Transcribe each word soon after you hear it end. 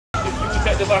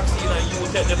the vaccine and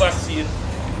you take the vaccine,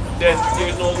 then there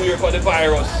is no way for the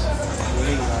virus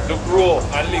to grow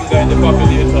and linger in the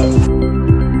population.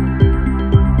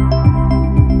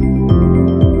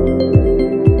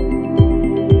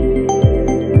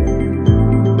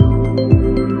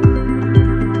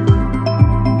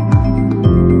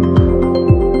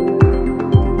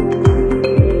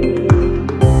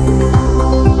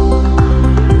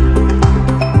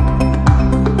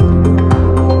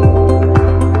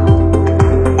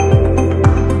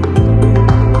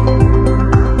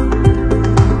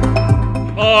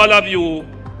 All of you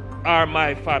are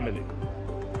my family.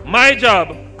 My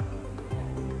job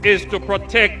is to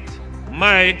protect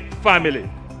my family.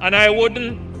 And I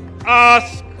wouldn't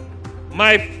ask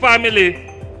my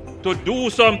family to do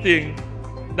something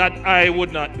that I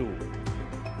would not do.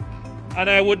 And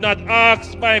I would not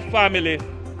ask my family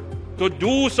to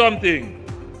do something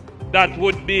that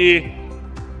would be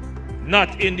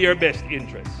not in their best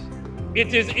interest.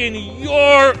 It is in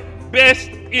your best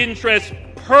interest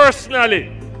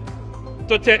personally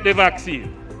to take the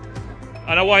vaccine.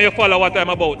 And I want you to follow what I'm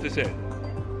about to say.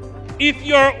 If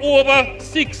you're over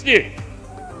 60,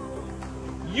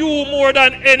 you more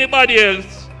than anybody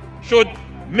else should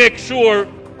make sure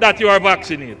that you are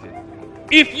vaccinated.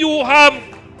 If you have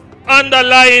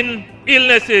underlying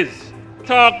illnesses,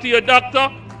 talk to your doctor.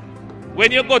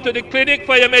 When you go to the clinic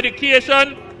for your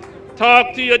medication,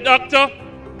 talk to your doctor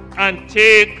and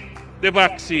take the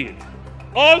vaccine.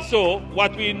 Also,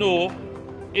 what we know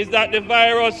is that the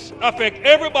virus affects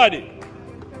everybody.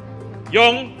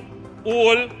 Young,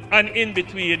 old, and in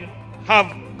between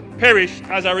have perished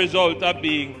as a result of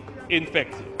being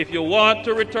infected. If you want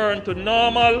to return to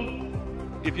normal,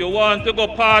 if you want to go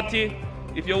party,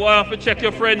 if you want to check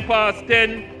your friend past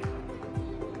 10,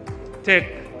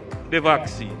 take the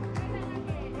vaccine.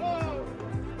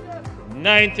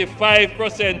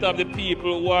 95% of the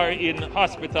people who are in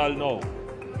hospital now,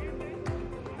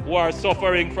 who are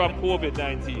suffering from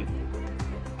COVID-19,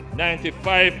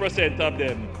 95% of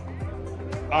them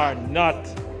are not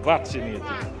vaccinated.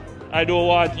 I don't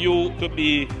want you to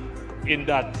be in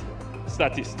that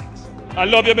statistics. I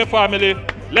love you, my family.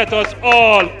 Let us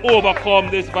all overcome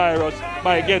this virus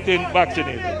by getting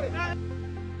vaccinated.